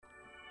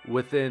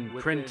Within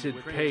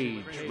printed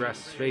page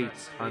rests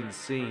fates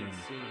unseen,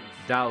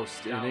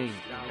 doused in ink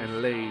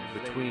and laid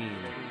between.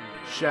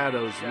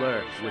 Shadows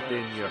lurk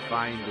within your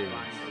findings,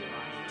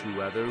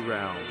 to other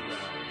realms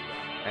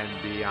and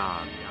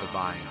beyond the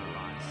bindings.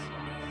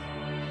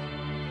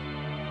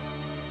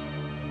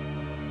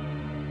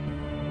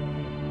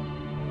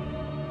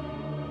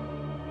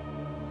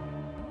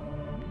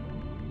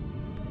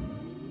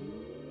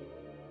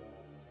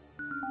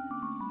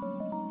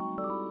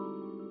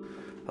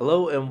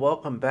 Hello and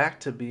welcome back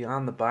to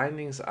Beyond the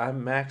Bindings.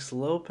 I'm Max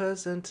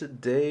Lopez, and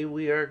today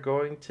we are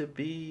going to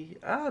be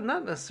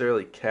not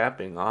necessarily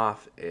capping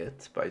off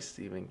It by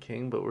Stephen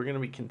King, but we're going to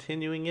be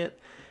continuing it,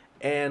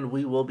 and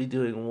we will be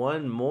doing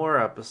one more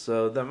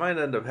episode that might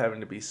end up having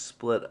to be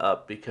split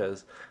up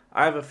because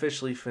I've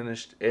officially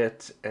finished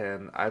It,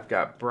 and I've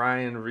got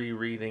Brian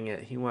rereading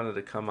it. He wanted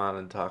to come on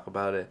and talk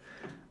about it.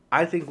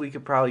 I think we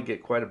could probably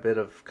get quite a bit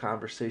of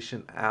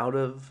conversation out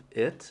of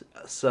it,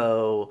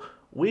 so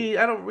we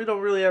don't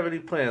really have any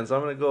plans.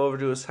 I'm gonna go over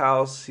to his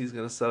house. He's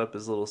gonna set up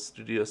his little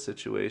studio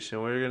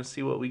situation. We're gonna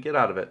see what we get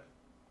out of it.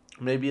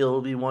 Maybe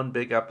it'll be one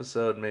big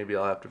episode. Maybe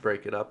I'll have to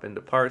break it up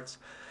into parts.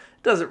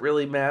 It doesn't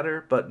really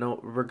matter, but no,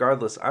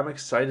 regardless, I'm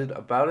excited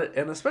about it,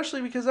 and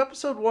especially because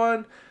episode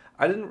 1,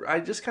 I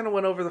just kind of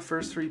went over the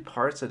first 3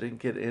 parts. I didn't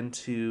get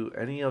into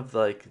any of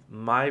like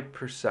my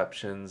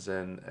perceptions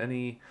and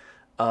any.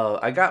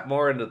 I got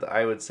more into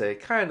I would say,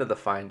 kind of the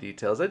fine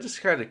details. I just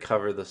kind of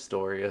cover the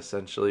story,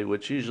 essentially,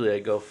 which usually I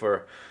go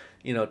for,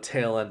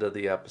 tail end of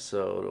the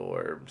episode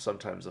or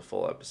sometimes a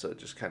full episode,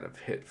 just kind of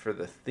hit for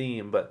the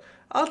theme. But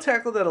I'll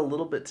tackle that a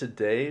little bit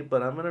today,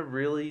 but I'm going to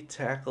really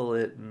tackle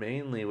it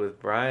mainly with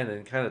Brian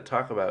and kind of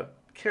talk about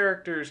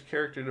characters,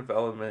 character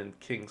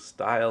development, King's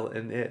style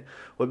in it,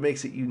 what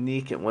makes it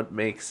unique and what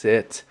makes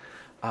it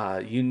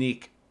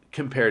unique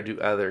compared to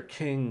other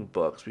King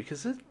books,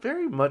 because it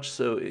very much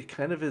so, it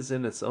kind of is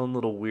in its own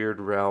little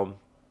weird realm,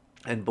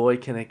 and boy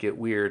can it get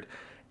weird.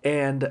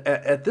 And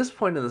at this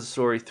point in the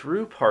story,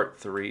 through part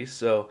 3,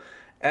 so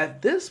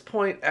at this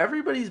point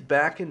everybody's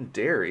back in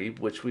Derry,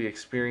 which we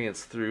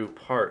experienced through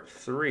part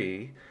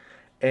 3,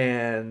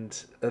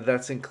 and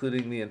that's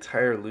including the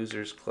entire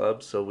Losers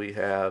Club. So we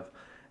have,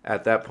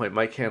 at that point,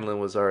 Mike Hanlon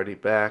was already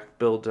back,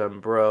 Bill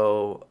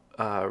Denbrough,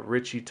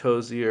 Richie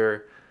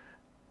Tozier,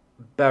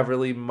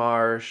 Beverly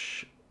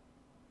Marsh,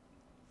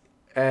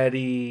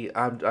 Eddie.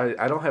 I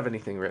don't have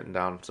anything written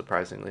down,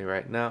 surprisingly,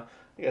 right now.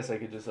 I guess I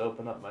could just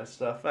open up my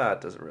stuff.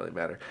 It doesn't really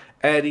matter.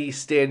 Eddie,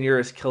 Stan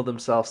Uris killed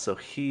himself, so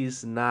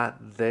he's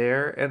not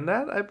there. And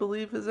that, I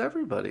believe, is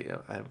everybody.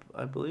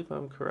 I believe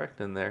I'm correct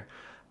in there.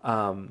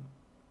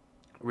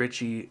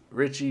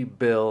 Richie,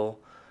 Bill,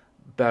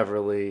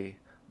 Beverly,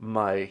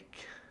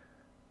 Mike,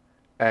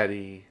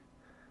 Eddie,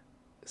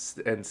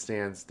 and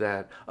Stan's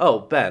dad. Oh,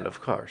 Ben,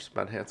 of course,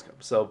 Ben Hanscom.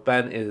 So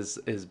Ben is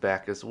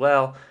back as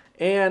well.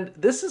 And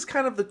this is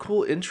kind of the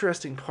cool,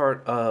 interesting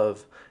part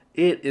of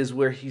it, is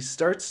where he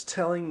starts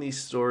telling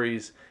these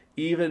stories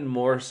even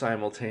more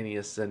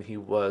simultaneous than he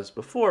was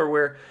before,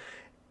 where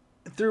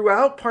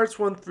throughout parts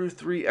 1 through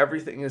 3,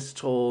 everything is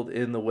told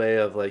in the way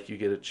of, like, you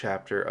get a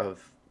chapter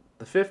of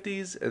the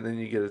 50s, and then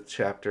you get a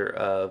chapter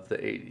of the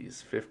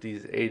 80s,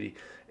 50s,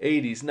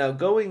 80s. Now,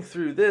 going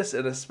through this,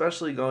 and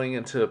especially going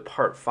into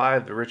part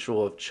 5, the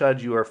Ritual of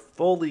Chud, you are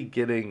fully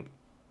getting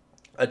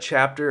a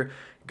chapter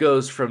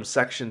goes from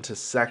section to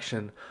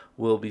section,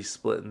 will be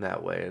split in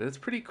that way. And it's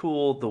pretty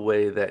cool the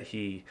way that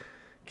he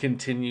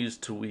continues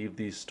to weave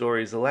these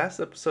stories. The last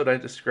episode I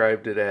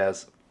described it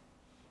as,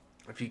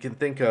 if you can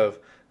think of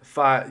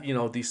 5,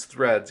 these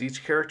threads.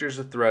 Each character is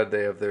a thread.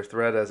 They have their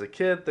thread as a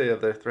kid, they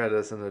have their thread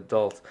as an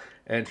adult,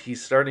 and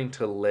he's starting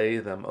to lay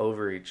them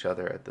over each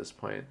other at this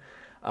point.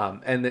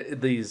 And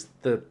these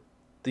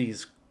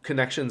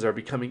connections are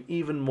becoming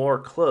even more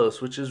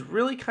close, which is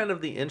really kind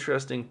of the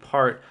interesting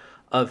part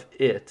of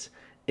it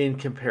in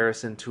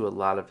comparison to a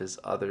lot of his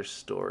other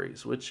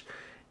stories, which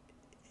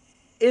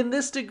in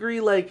this degree,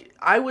 like,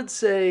 I would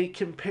say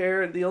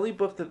the only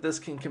book that this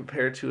can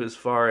compare to as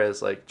far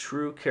as like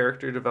true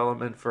character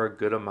development for a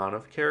good amount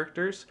of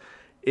characters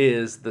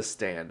is The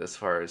Stand, as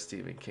far as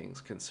Stephen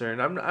King's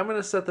concerned. I'm going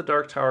to set The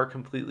Dark Tower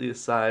completely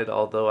aside,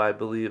 although I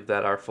believe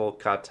that our full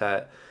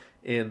quartet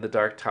in The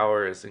Dark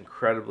Tower is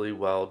incredibly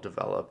well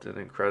developed and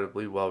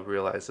incredibly well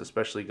realized,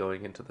 especially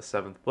going into the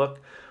 7th book.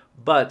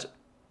 But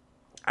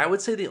I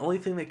would say the only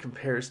thing that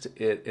compares to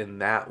it in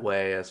that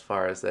way, as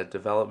far as that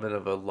development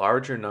of a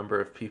larger number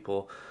of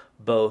people,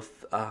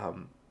 both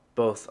on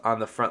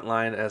the front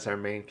line as our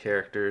main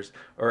characters,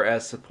 or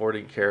as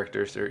supporting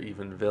characters, or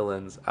even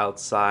villains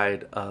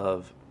outside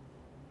of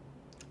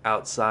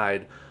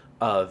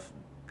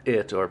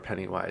it, or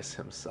Pennywise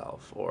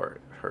himself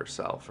or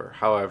herself, or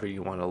however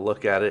you want to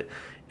look at it,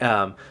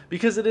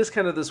 because it is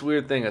kind of this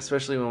weird thing,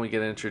 especially when we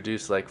get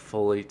introduced like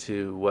fully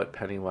to what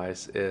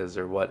Pennywise is,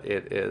 or what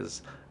it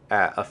is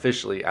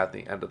officially at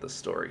the end of the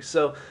story.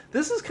 So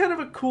this is kind of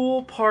a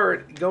cool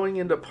part going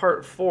into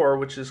part 4,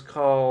 which is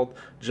called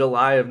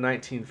July of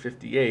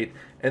 1958,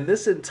 and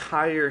this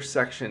entire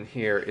section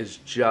here is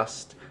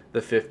just the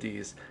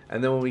 50s.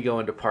 And then when we go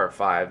into part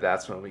 5,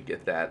 that's when we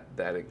get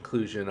that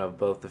inclusion of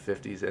both the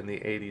 50s and the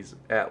 80s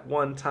at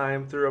one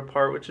time through a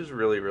part, which is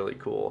really, really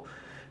cool.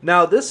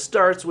 Now, this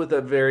starts with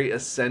a very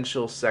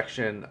essential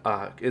section.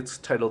 It's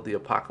titled The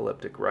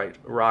Apocalyptic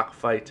Rock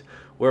Fight,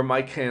 where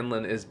Mike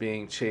Hanlon is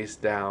being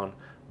chased down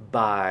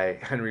by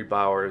Henry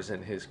Bowers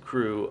and his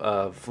crew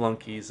of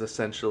flunkies,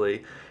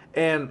 essentially.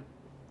 And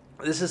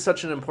this is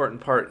such an important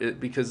part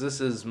because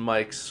this is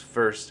Mike's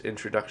first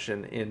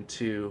introduction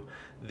into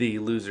the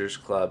Losers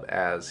Club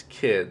as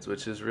kids,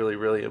 which is really,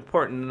 really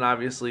important and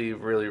obviously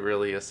really,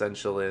 really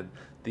essential in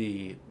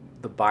the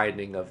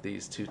binding of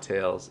these two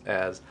tales,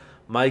 as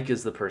Mike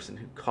is the person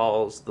who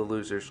calls the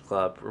Losers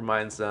Club,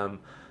 reminds them,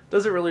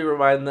 doesn't really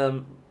remind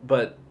them,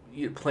 but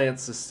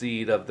plants the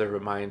seed of the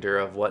reminder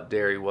of what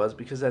Derry was,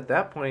 because at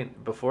that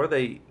point, before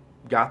they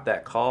got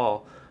that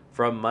call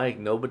from Mike,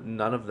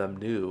 none of them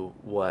knew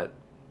what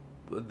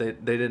they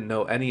didn't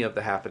know any of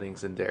the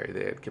happenings in Derry.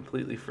 They had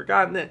completely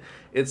forgotten it.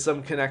 It's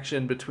some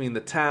connection between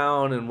the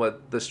town and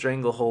what the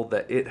stranglehold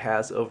that it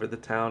has over the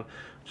town,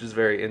 which is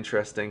very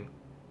interesting.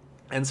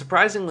 And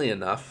surprisingly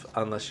enough,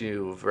 unless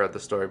you've read the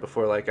story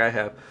before like I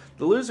have,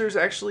 the losers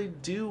actually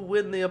do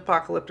win the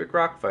apocalyptic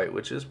rock fight,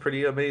 which is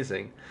pretty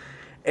amazing.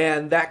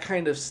 And that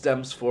kind of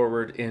stems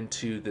forward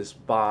into this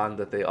bond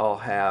that they all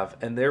have,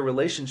 and their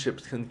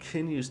relationship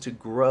continues to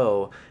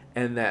grow,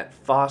 and that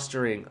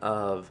fostering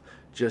of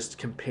just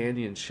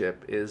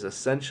companionship is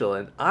essential.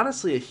 And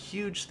honestly, a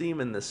huge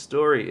theme in this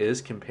story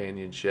is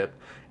companionship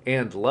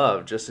and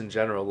love, just in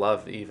general,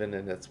 love even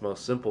in its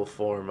most simple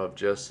form of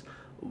just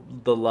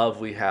the love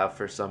we have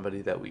for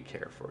somebody that we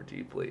care for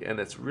deeply. And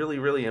it's really,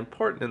 really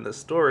important in the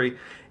story,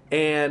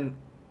 and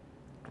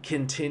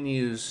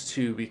continues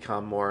to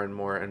become more and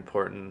more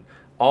important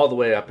all the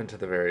way up into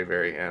the very,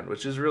 very end,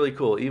 which is really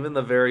cool. Even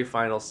the very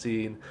final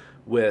scene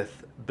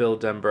with Bill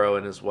Denbrough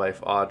and his wife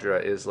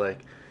Audra is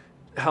like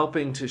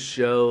helping to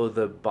show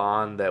the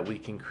bond that we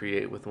can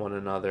create with one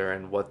another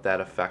and what that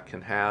effect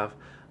can have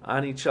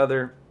on each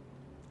other,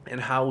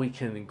 and how we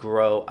can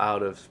grow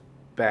out of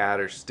bad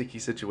or sticky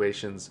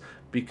situations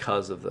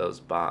because of those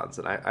bonds.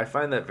 And I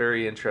find that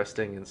very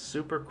interesting and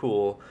super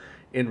cool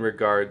in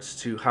regards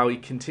to how he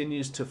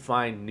continues to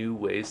find new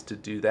ways to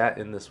do that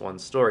in this one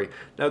story.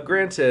 Now,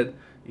 granted,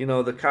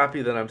 the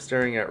copy that I'm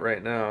staring at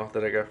right now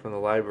that I got from the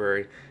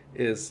library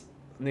is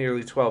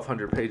nearly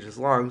 1,200 pages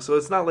long, so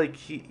it's not like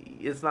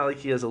he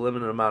has a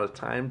limited amount of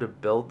time to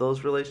build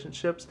those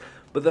relationships.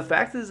 But the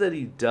fact is that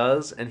he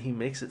does, and he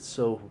makes it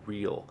so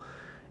real.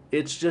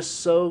 It's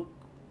just so,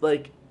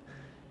 like,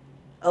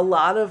 a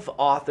lot of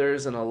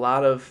authors and a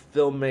lot of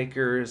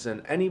filmmakers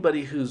and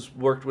anybody who's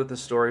worked with the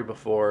story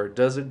before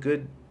does a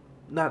good,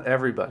 not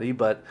everybody,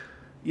 but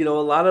a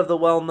lot of the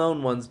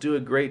well-known ones do a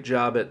great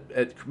job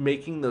at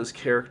making those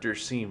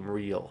characters seem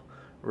real,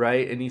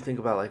 right? And you think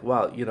about like,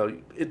 wow,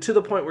 to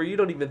the point where you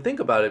don't even think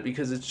about it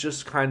because it's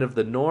just kind of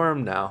the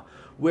norm now,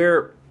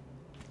 where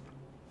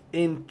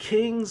in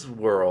King's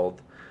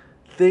world,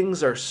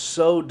 things are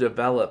so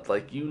developed,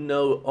 like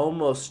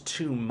almost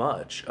too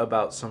much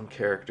about some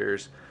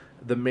characters,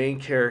 the main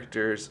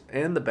characters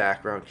and the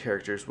background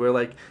characters, where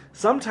like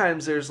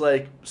sometimes there's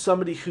like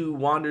somebody who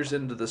wanders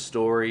into the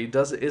story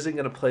isn't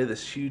going to play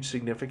this huge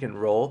significant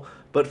role,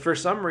 but for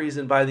some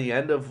reason by the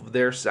end of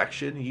their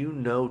section you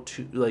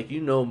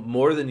know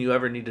more than you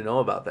ever need to know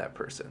about that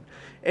person.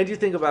 And you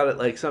think about it,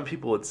 like some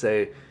people would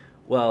say,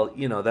 well,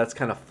 that's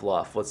kind of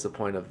fluff, what's the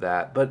point of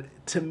that? But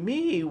to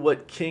me,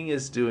 what King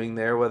is doing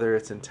there, whether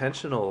it's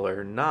intentional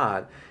or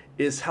not,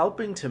 is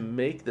helping to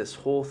make this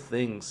whole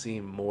thing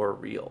seem more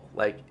real.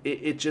 Like,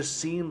 it just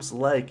seems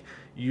like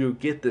you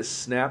get this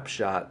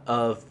snapshot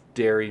of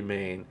Derry,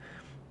 Maine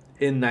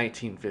in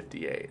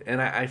 1958.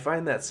 And I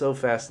find that so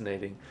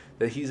fascinating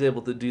that he's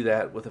able to do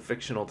that with a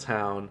fictional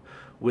town,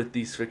 with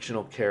these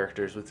fictional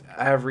characters, with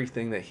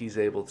everything that he's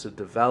able to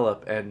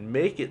develop and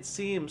make it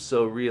seem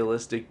so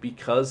realistic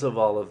because of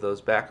all of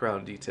those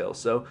background details.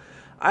 So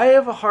I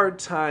have a hard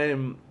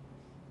time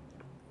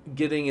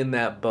getting in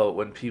that boat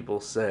when people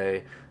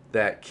say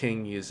that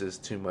King uses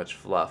too much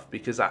fluff,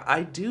 because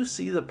I do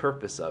see the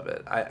purpose of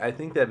it. I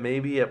think that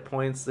maybe at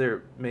points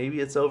maybe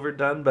it's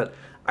overdone, but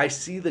I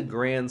see the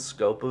grand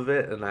scope of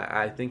it, and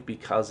I think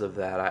because of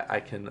that I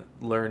can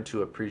learn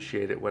to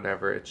appreciate it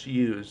whenever it's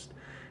used,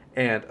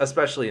 and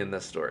especially in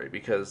this story,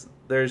 because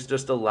there's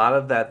just a lot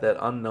of that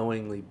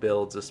unknowingly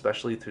builds,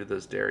 especially through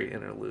those Derry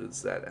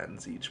interludes that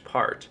ends each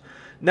part.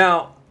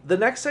 Now, the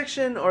next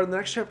section, or the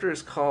next chapter,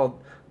 is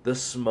called The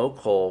Smoke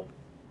Hole.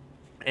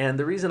 And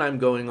the reason I'm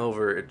going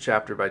over it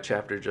chapter by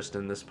chapter just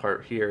in this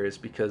part here is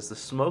because the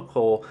smoke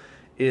hole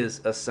is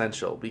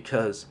essential,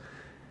 because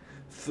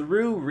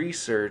through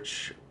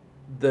research,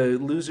 the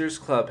Losers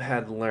Club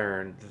had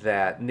learned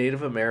that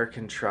Native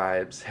American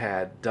tribes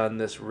had done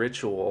this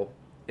ritual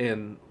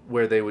in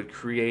where they would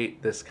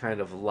create this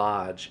kind of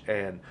lodge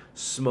and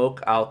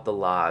smoke out the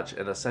lodge,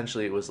 and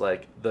essentially it was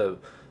like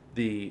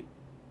the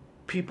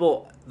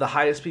people, the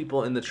highest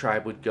people in the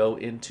tribe would go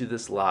into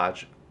this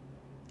lodge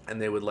and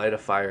they would light a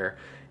fire,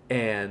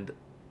 and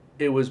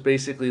it was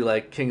basically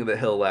like King of the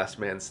Hill, Last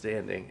Man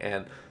Standing,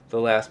 and the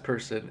last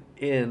person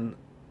in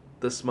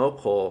the smoke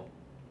hole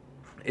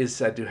is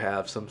said to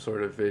have some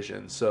sort of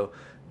vision. So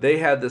they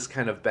had this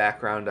kind of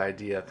background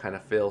idea, kind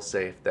of fail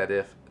safe, that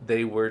if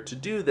they were to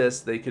do this,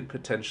 they could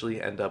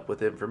potentially end up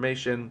with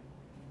information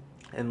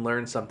and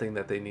learn something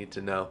that they need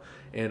to know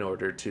in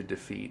order to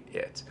defeat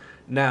it.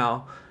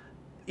 Now,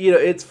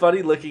 it's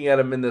funny looking at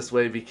them in this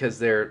way because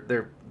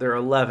they're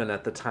 11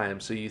 at the time,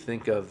 so you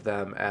think of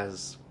them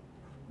as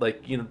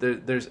like,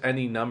 there's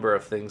any number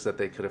of things that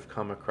they could have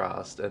come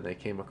across, and they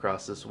came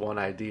across this one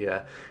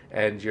idea,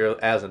 and you're,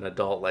 as an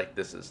adult, like,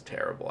 this is a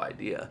terrible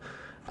idea.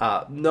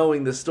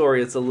 Knowing the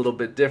story, it's a little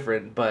bit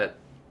different, but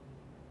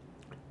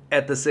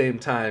at the same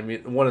time,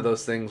 one of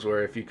those things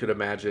where if you could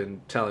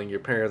imagine telling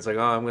your parents, like,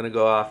 oh, I'm going to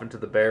go off into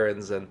the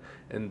Barrens and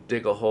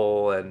dig a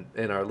hole, and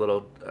in our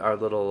little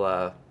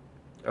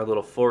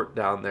fort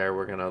down there,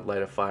 we're going to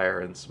light a fire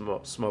and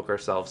smoke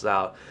ourselves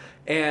out.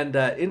 And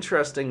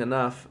interesting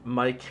enough,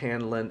 Mike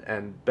Hanlon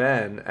and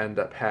Ben end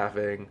up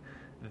having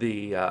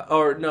the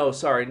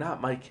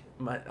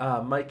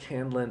Mike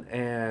Hanlon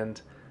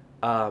and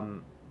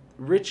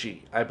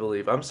Richie, I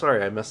believe. I'm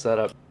sorry, I messed that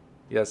up.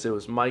 Yes, it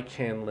was Mike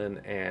Hanlon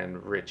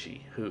and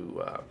Richie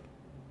who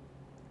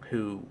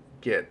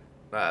get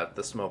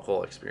the smoke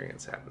hole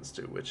experience happens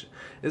to, which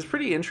is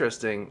pretty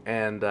interesting.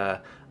 And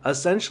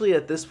essentially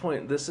at this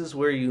point, this is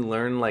where you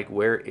learn like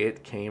where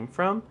it came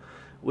from,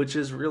 which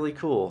is really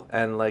cool,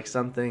 and like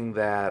something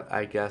that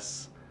I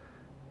guess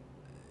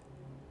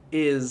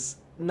is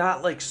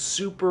not like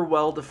super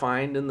well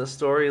defined in the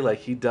story. Like,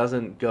 he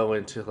doesn't go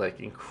into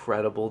like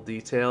incredible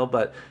detail,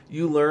 but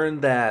you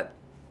learn that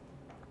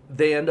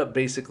they end up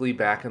basically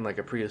back in like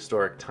a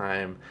prehistoric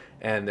time,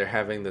 and they're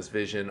having this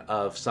vision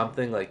of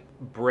something like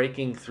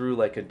breaking through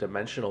like a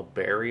dimensional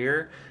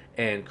barrier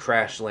and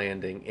crash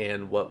landing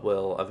in what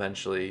will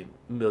eventually,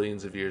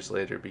 millions of years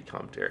later,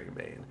 become Derry,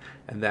 Maine.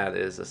 And that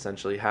is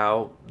essentially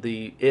how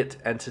the It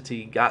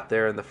entity got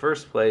there in the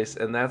first place.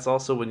 And that's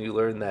also when you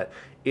learn that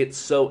it's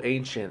so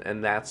ancient,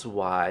 and that's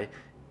why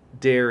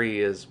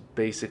Derry is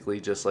basically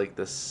just like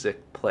this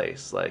sick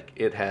place. Like,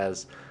 it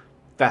has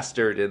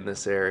festered in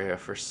this area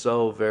for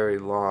so very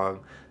long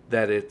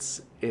that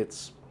it's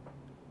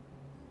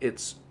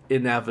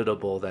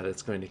inevitable that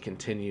it's going to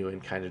continue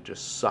and kind of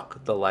just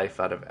suck the life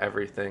out of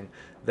everything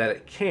that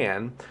it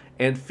can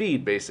and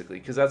feed, basically,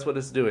 because that's what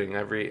it's doing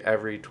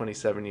every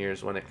 27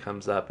 years. When it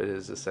comes up, it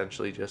is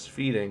essentially just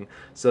feeding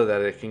so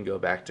that it can go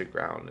back to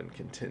ground and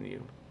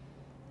continue.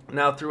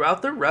 Now,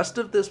 throughout the rest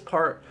of this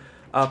part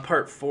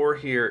 4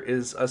 here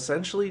is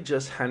essentially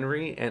just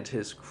Henry and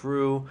his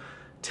crew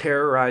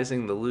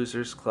terrorizing the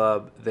Losers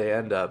Club. They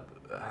end up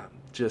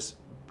just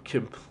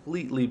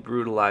completely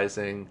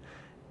brutalizing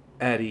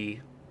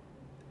Eddie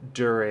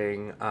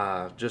during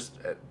just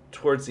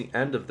towards the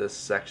end of this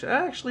section,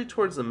 actually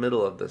towards the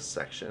middle of this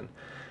section.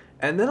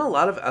 And then a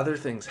lot of other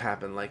things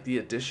happen, like the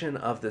addition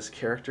of this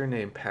character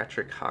named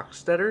Patrick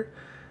Hockstetter.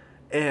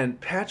 And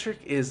Patrick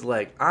is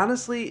like,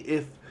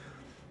 honestly,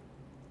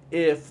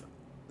 if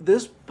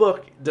this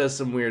book does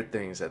some weird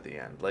things at the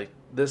end, like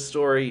this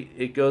story,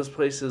 it goes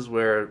places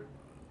where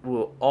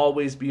will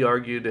always be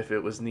argued if it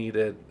was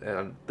needed,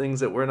 and things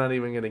that we're not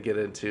even going to get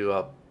into.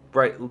 I'll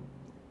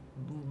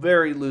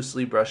very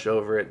loosely brush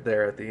over it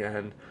there at the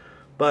end.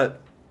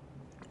 But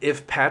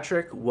if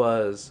Patrick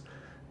was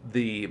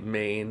the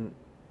main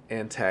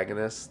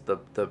antagonist,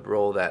 the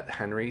role that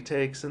Henry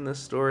takes in this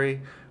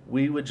story,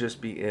 we would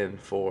just be in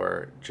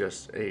for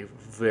just a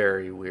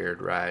very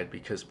weird ride,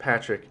 because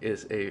Patrick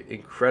is a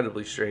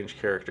incredibly strange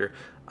character.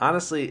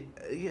 Honestly,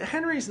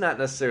 Henry's not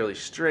necessarily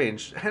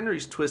strange.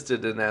 Henry's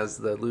twisted, and as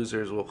the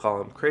Losers will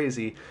call him,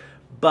 crazy.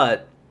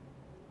 But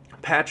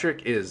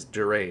Patrick is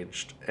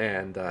deranged,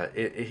 and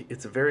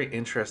it's a very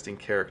interesting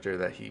character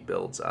that he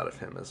builds out of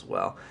him as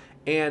well.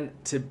 And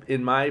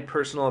in my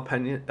personal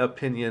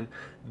opinion,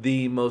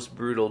 the most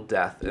brutal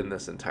death in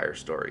this entire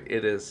story.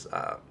 It is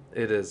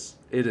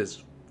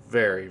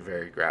very,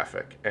 very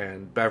graphic,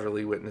 and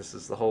Beverly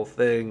witnesses the whole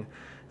thing.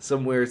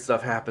 Some weird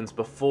stuff happens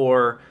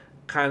before.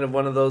 Kind of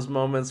one of those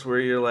moments where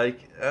you're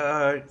like,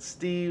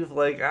 Steve,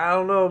 like, I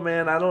don't know,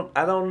 man. I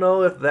don't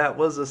know if that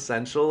was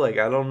essential. Like,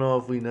 I don't know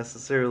if we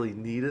necessarily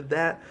needed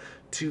that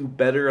to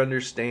better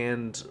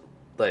understand,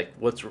 like,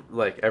 what's,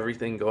 like,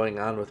 everything going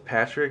on with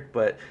Patrick.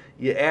 But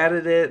you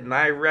added it, and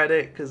I read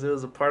it because it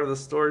was a part of the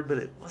story, but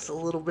it was a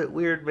little bit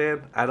weird,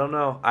 man. I don't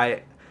know.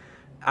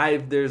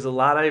 There's a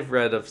lot I've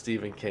read of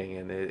Stephen King,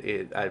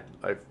 and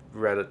I've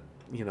read it,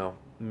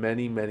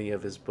 many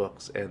of his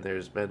books, and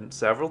there's been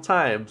several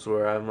times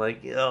where I'm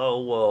like,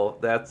 oh, well,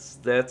 that's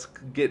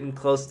getting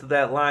close to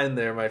that line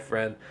there, my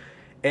friend.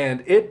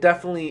 And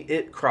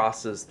it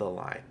crosses the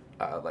line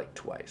like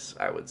twice.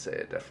 I would say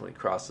it definitely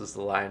crosses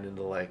the line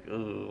into like,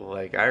 ooh,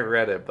 like, I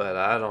read it, but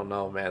I don't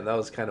know, man, that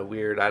was kind of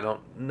weird. I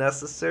don't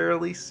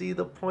necessarily see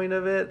the point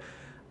of it.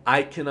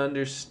 I can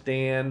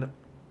understand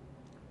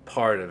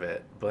part of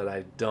it, but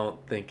I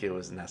don't think it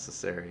was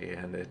necessary,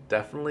 and it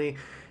definitely,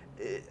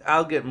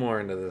 I'll get more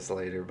into this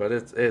later, but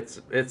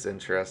it's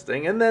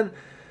interesting. And then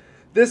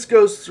This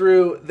goes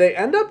through. They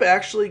end up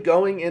actually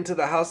going into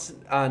the house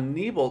on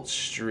Neibolt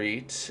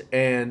Street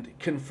and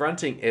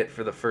confronting it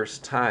for the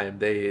first time.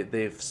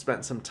 They've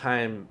spent some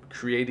time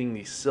creating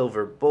these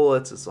silver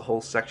bullets. It's a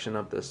whole section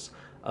of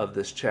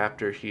this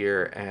chapter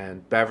here.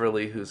 And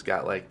Beverly, who's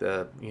got like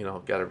got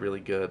a really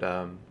good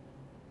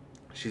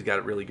she's got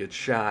a really good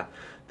shot.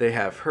 They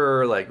have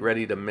her like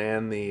ready to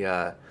man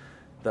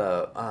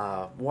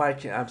why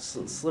can't I'm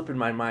slipping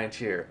my mind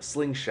here,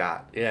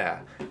 slingshot,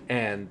 yeah.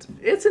 And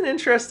it's an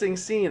interesting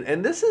scene,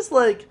 and this is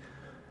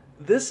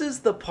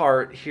the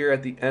part here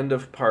at the end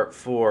of part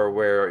 4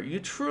 where you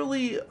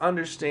truly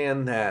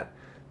understand that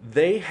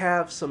they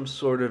have some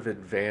sort of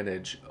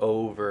advantage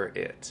over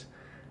it.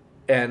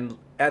 And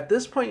at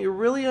this point you're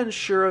really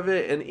unsure of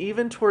it, and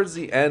even towards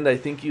the end I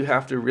think you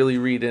have to really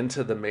read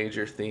into the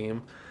major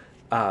theme,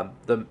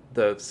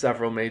 the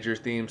several major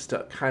themes,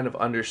 to kind of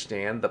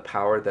understand the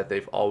power that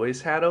they've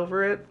always had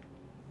over it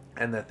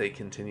and that they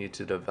continue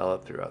to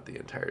develop throughout the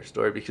entire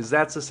story, because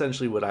that's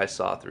essentially what I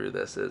saw through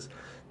this, is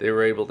they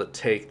were able to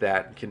take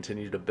that and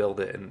continue to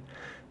build it, and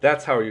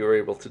that's how you were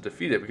able to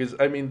defeat it. Because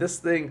I mean, this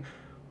thing,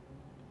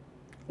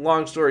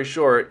 long story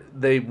short,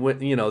 they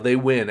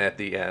win at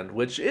the end,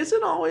 which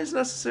isn't always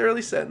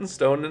necessarily set in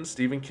stone in a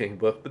Stephen King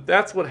book, but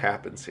that's what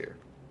happens here.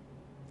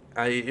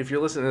 If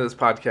you're listening to this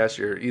podcast,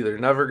 you're either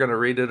never going to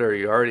read it, or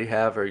you already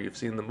have, or you've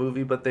seen the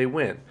movie, but they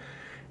win.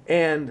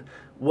 And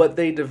what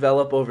they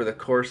develop over the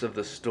course of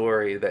the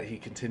story that he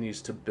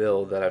continues to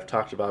build, that I've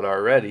talked about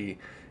already,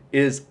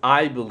 is,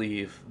 I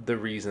believe, the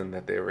reason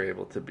that they were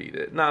able to beat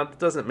it. Now, it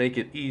doesn't make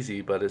it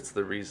easy, but it's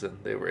the reason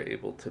they were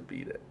able to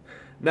beat it.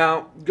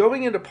 Now,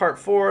 going into part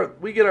 4,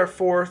 we get our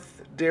 4th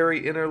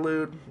Derry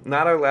interlude.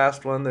 Not our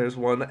last one. There's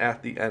one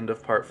at the end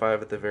of part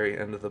 5, at the very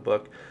end of the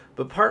book.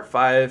 But part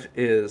 5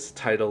 is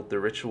titled The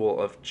Ritual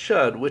of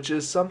Chud, which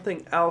is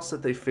something else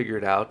that they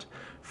figured out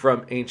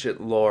from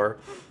ancient lore,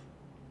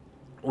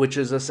 which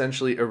is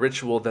essentially a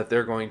ritual that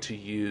they're going to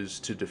use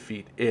to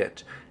defeat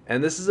it.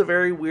 And this is a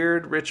very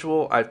weird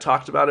ritual. I've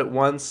talked about it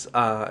once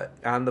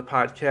on the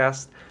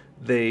podcast.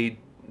 They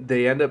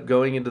end up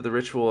going into the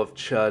Ritual of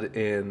Chud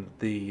in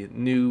the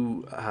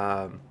new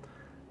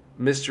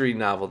mystery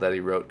novel that he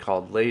wrote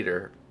called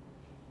Later.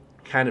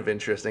 Kind of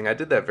interesting. I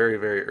did that very,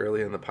 very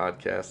early in the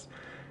podcast.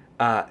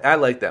 I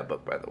like that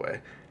book, by the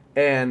way.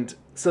 And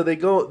so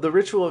the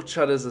Ritual of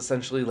Chud is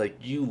essentially like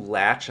you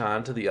latch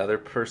on to the other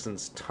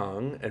person's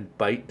tongue and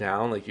bite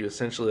down. Like you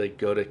essentially like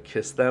go to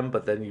kiss them,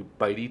 but then you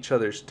bite each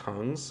other's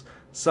tongues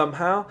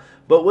somehow.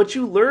 But what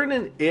you learn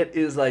in it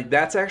is like,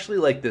 that's actually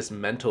like this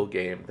mental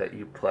game that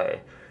you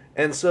play.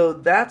 And so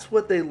that's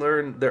what they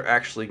learn they're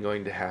actually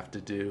going to have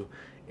to do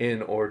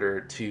in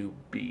order to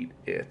beat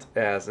it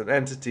as an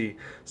entity.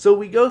 So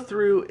we go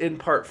through in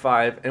part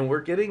 5, and we're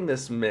getting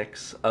this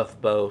mix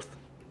of both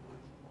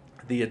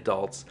the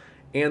adults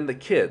and the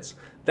kids.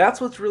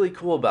 That's what's really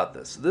cool about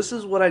this. This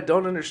is what I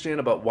don't understand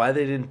about why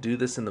they didn't do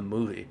this in the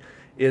movie,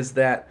 is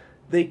that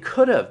they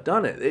could have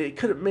done it. It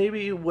could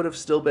maybe would have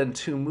still been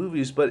 2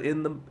 movies, but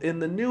in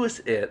the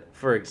newest It,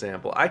 for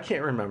example, I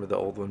can't remember the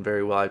old one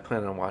very well. I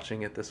plan on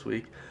watching it this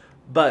week.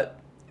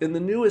 But in the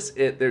newest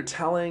It,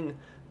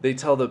 they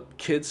tell the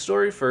kid's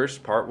story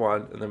first, part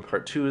 1, and then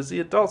part 2 is the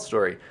adult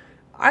story.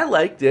 I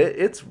liked it.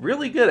 It's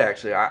really good,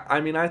 actually. I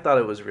mean, I thought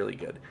it was really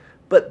good.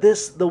 But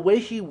the way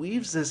he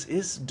weaves this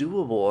is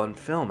doable on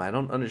film. I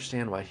don't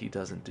understand why he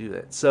doesn't do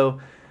that. So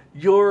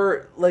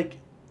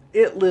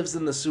it lives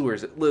in the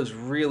sewers. It lives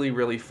really,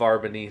 really far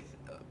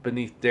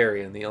beneath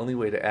Derry, and the only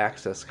way to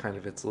access kind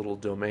of its little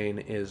domain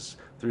is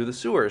through the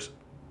sewers.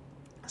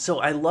 So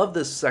I love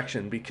this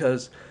section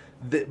because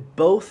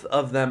both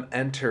of them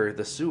enter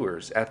the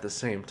sewers at the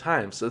same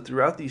time. So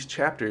throughout these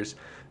chapters,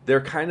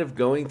 they're kind of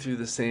going through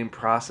the same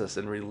process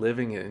and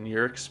reliving it, and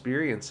you're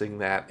experiencing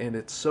that, and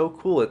it's so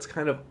cool. It's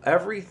kind of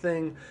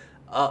everything,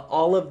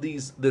 all of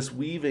this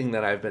weaving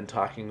that I've been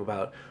talking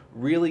about,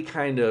 really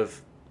kind of,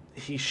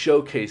 he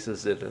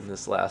showcases it in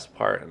this last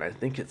part, and I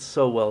think it's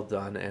so well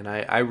done, and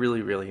I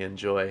really, really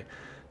enjoy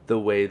the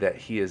way that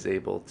he is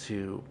able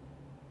to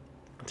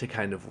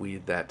kind of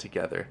weave that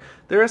together.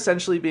 They're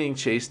essentially being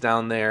chased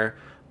down there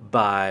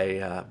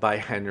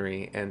by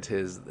Henry and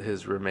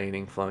his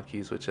remaining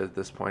flunkies, which at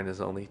this point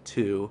is only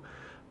 2.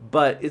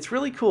 But it's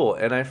really cool,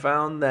 and I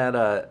found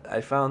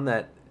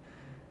that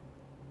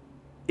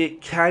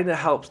it kind of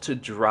helps to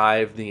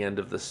drive the end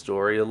of the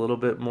story a little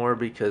bit more,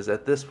 because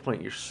at this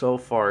point you're so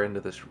far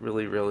into this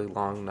really, really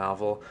long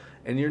novel,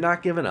 and you're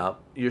not giving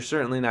up. You're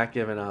certainly not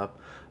giving up,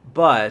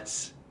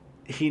 but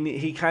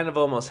he kind of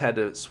almost had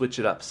to switch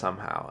it up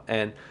somehow.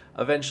 And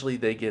eventually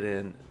they get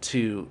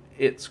into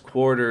its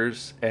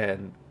quarters,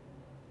 and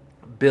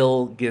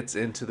Bill gets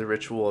into the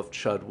Ritual of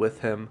Chud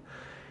with him.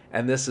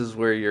 And this is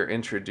where you're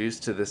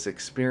introduced to this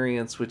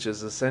experience, which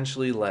is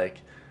essentially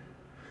like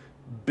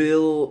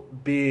Bill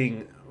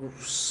being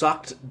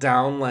sucked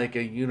down like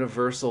a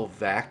universal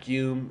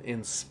vacuum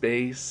in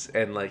space,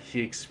 and like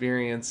he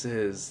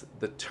experiences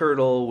the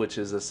turtle, which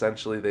is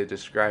essentially, they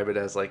describe it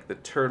as like the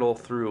turtle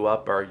threw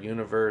up our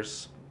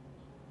universe,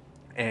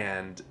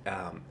 and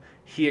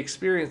he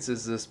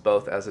experiences this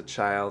both as a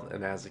child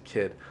and as a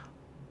kid.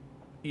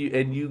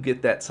 You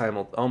get that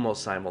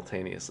almost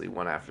simultaneously,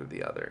 one after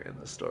the other in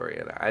the story,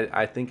 and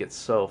I think it's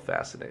so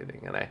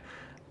fascinating. And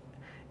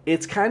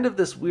it's kind of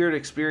this weird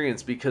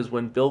experience because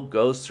when Bill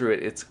goes through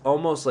it, it's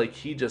almost like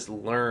he just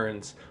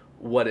learns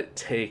what it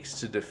takes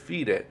to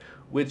defeat it,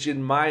 which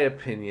in my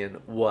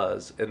opinion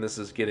was, and this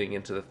is getting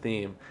into the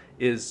theme,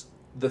 is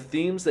the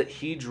themes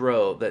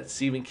that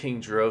Stephen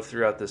King drove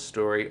throughout this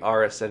story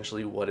are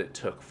essentially what it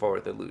took for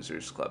the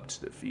Losers Club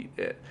to defeat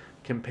it.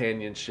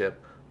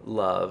 Companionship,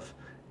 love,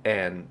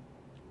 and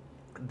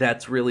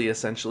that's really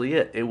essentially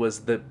it. It was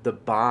the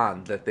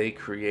bond that they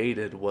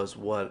created was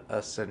what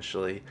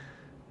essentially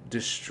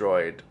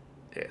destroyed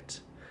it.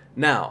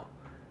 Now,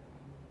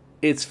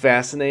 it's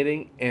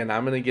fascinating, and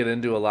I'm going to get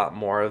into a lot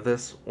more of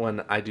this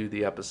when I do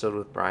the episode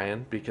with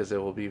Brian, because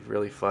it will be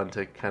really fun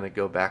to kind of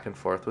go back and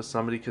forth with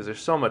somebody, because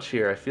there's so much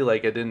here. I feel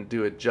like I didn't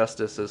do it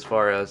justice as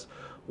far as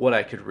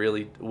what could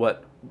really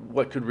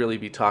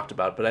be talked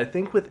about. But I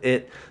think with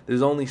it,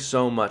 there's only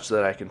so much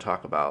that I can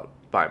talk about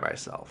by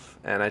myself,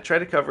 and I try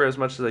to cover as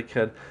much as I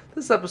could.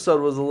 This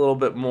episode was a little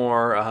bit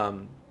more,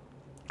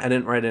 I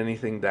didn't write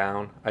anything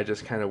down. I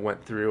just kind of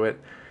went through it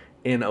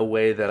in a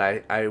way that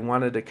I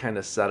wanted to kind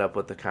of set up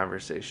what the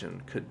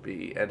conversation could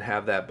be and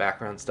have that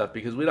background stuff,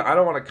 because I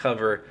don't want to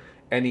cover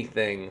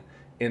anything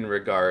in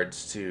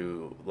regards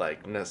to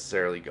like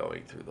necessarily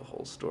going through the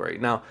whole story.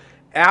 Now,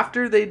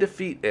 after they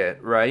defeat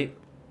it, right,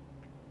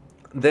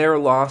 they're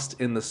lost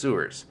in the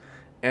sewers.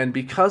 And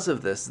because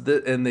of this,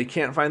 and they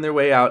can't find their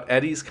way out,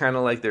 Eddie's kind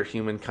of like their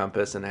human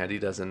compass, and Eddie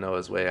doesn't know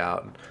his way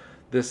out, and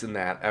this and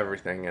that,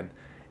 everything. And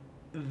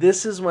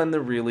this is when the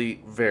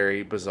really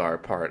very bizarre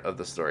part of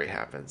the story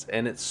happens.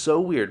 And it's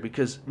so weird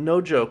because, no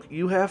joke,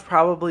 you have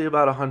probably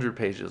about 100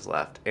 pages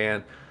left.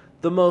 And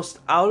the most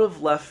out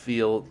of left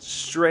field,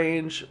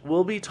 strange,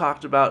 will be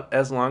talked about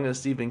as long as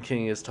Stephen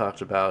King is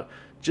talked about.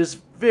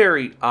 Just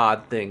very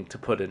odd thing to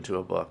put into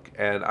a book.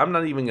 And I'm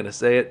not even going to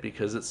say it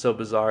because it's so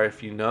bizarre.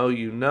 If you know,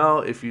 you know.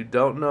 If you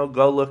don't know,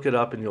 go look it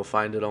up and you'll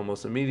find it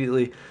almost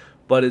immediately.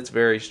 But it's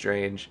very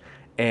strange.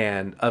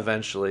 And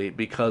eventually,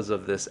 because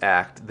of this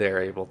act,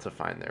 they're able to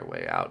find their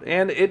way out.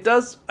 And it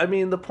does, I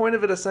mean, the point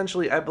of it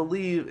essentially, I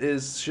believe,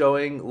 is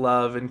showing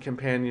love and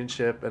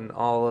companionship and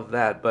all of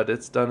that. But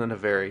it's done in a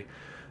very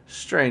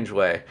strange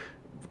way,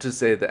 to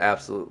say the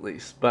absolute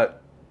least.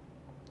 But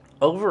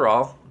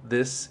overall,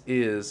 this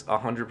is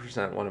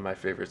 100% one of my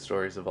favorite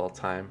stories of all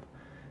time.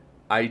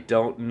 I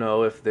don't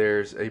know if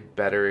there's a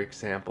better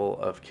example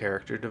of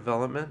character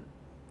development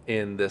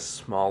in this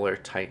smaller,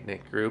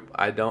 tight-knit group.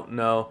 I don't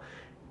know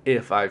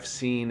if I've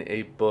seen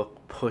a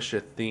book push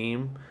a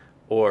theme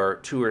or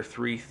two or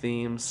three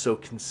themes so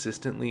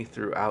consistently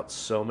throughout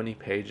so many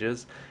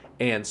pages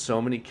and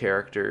so many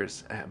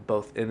characters,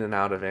 both in and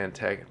out of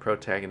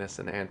protagonists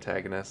and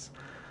antagonists.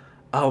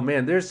 Oh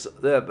man, there's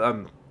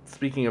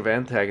speaking of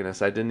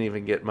antagonists, I didn't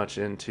even get much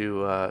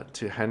into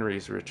to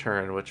Henry's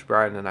return, which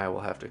Brian and I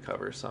will have to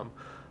cover some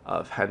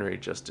of Henry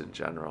just in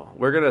general.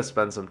 We're going to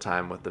spend some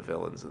time with the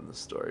villains in the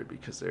story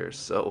because they're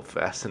so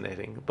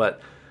fascinating. But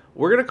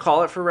we're going to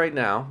call it for right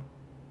now.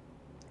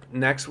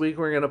 Next week,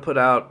 we're going to put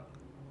out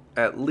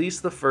at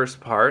least the first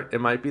part. It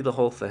might be the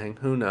whole thing.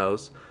 Who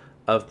knows?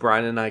 Of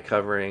Brian and I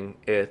covering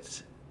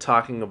it,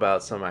 talking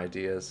about some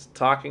ideas,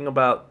 talking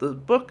about the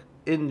book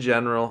in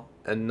general,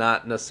 and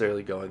not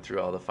necessarily going through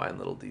all the fine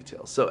little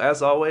details. So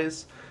as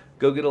always,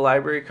 go get a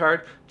library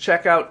card.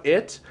 Check out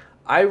it.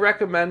 I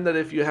recommend that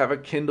if you have a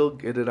Kindle,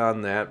 get it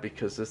on that,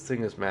 because this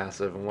thing is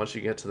massive. And once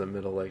you get to the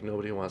middle, like,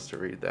 nobody wants to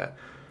read that.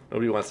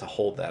 Nobody wants to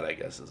hold that, I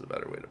guess is a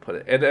better way to put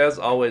it. And as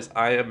always,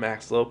 I am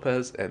Max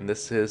Lopez, and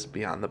this is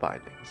Beyond the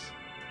Bindings.